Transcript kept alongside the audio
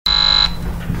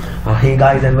Hey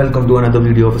guys, and welcome to another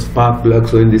video of Spark Plug.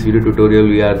 So in this video tutorial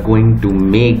we are going to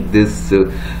make this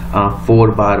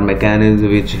 4-bar mechanism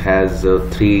which has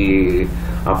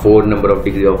four number of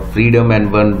degree of freedom,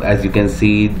 and one, as you can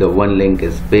see, the one link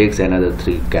is fixed and other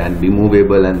three can be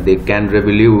movable and they can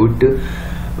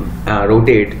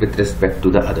rotate with respect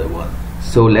to the other one.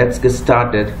 So let's get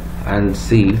started and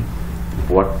see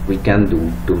what we can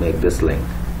do to make this link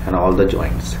and all the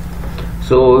joints.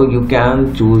 So you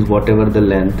can choose whatever the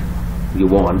length you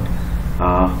want.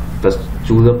 Just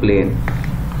choose a plane,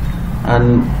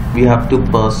 and we have to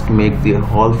first make the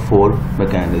all four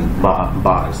mechanism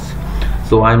bars.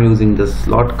 So I'm using the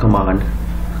slot command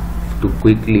to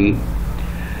quickly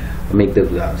make the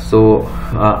glass. So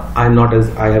I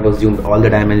have assumed all the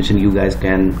dimension. You guys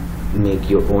can make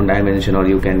your own dimension, or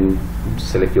you can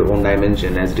select your own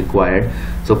dimension as required.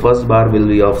 So first bar will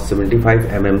be of 75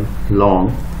 mm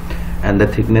long and the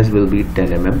thickness will be 10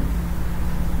 mm.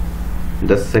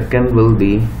 The second will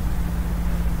be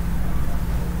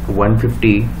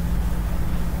 150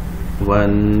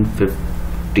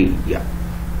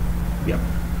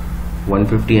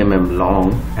 mm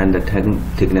long and the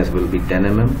thickness will be 10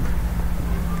 mm.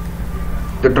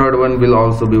 The third one will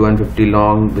also be 150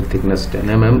 long with thickness 10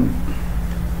 mm.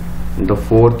 The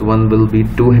fourth one will be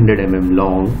 200 mm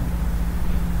long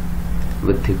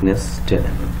with thickness 10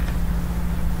 mm.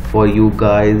 For you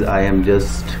guys, I am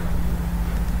just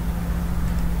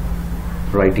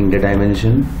writing the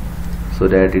dimension so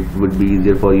that it would be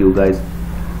easier for you guys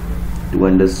to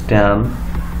understand.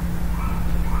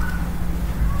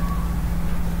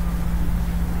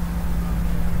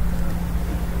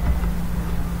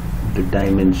 The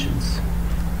dimensions.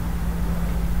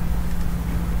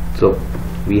 So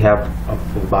we have a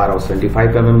bar of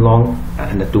 75 mm long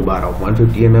and a 2 bar of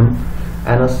 150 mm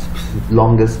and a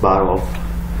longest bar of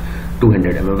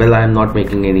 200 mm. Well, I am not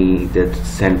making any that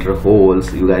center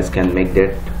holes. You guys can make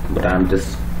that, but I'm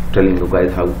just telling you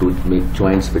guys how to make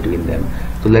joints between them.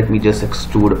 So let me just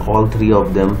extrude all three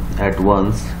of them at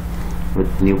once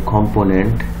with new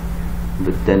component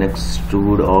with an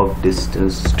extrude of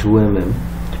distance 2 mm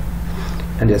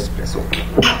and just press OK.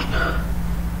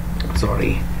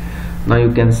 Sorry. Now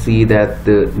you can see that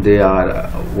they are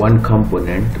one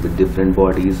component with different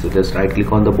bodies. So just right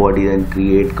click on the body and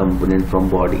create component from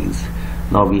bodies.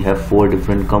 Now we have 4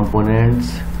 different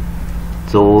components.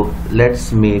 So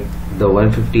let's make the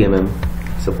 150 mm.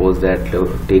 Suppose that we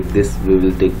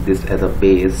will take this as a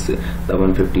base, the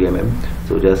 150 mm.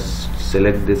 So just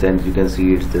select this and you can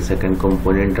see it's the second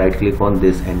component. Right click on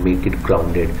this and make it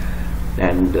grounded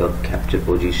and capture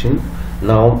position.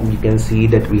 Now you can see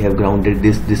that we have grounded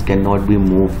this cannot be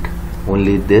moved.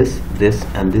 Only this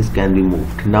and this can be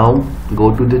moved. Now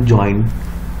go to the join.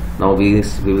 Now we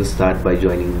will start by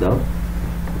joining the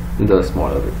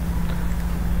smaller bit.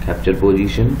 Capture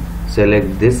position,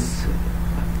 select this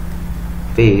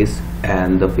face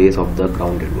and the face of the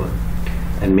grounded one,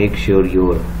 and make sure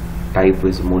your type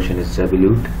is motion is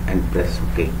revolute and press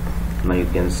OK. Now you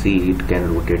can see it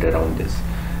can rotate around this.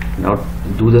 Now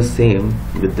do the same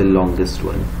with the longest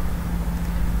one.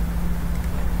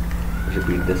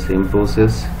 Repeat the same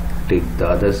process. Take the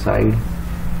other side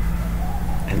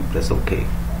and press OK.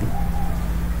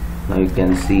 Now you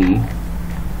can see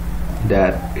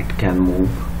that it can move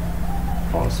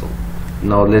also.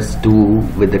 Now let's do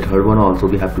with the third one also.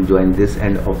 We have to join this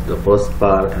end of the first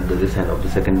bar and this end of the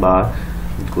second bar.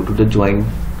 Go to the join,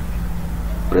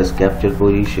 press capture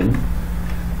position,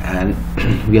 and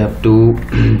we have to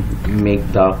make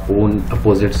the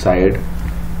opposite side,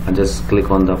 and just click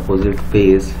on the opposite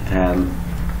face and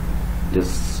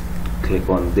just click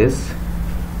on this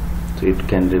so it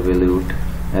can revolute.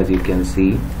 As you can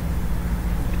see,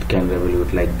 it can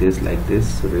revolute like this.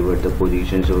 So revert the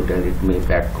position so that it may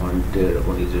back on their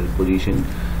original position.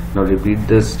 Now repeat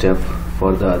this step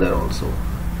for the other also.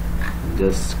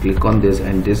 Just click on this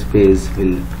and this face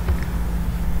will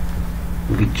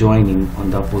be joining on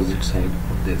the opposite side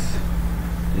of this.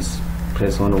 Just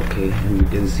press on OK and you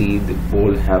can see the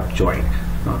both have joined.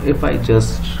 Now if I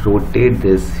just rotate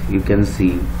this, you can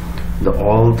see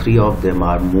all three of them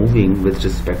are moving with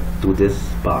respect to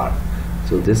this bar.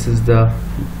 So this is the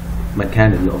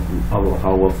mechanism of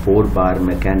how a 4-bar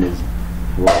mechanism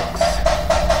works.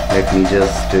 Let me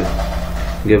just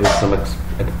give it some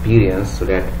experience so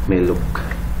that it may look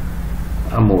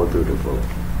more beautiful.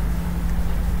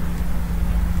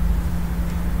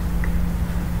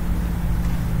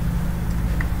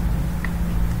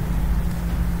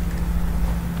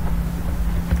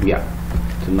 Yeah,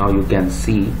 so now you can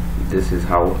see this is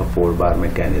how a 4-bar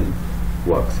mechanism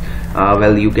works.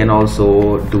 Well, you can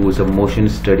also do some motion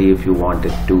study if you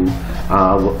wanted to.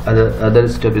 Other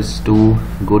step is to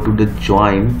go to the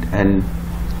joint, and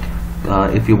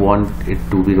if you want it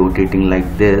to be rotating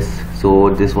like this.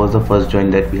 So this was the first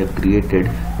joint that we have created.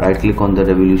 Right click on the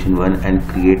revolution one and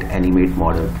create animate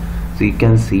model. So you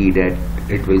can see that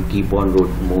it will keep on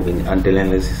moving until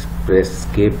unless you press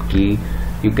escape key.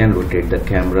 You can rotate the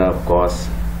camera, of course.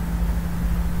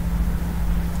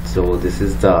 So this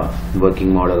is the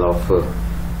working model of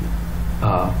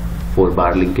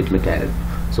 4-bar linkage mechanism.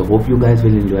 So hope you guys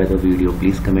will enjoy the video.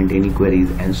 Please comment any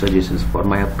queries and suggestions for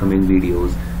my upcoming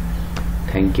videos.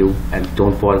 Thank you, and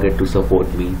don't forget to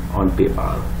support me on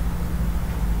PayPal.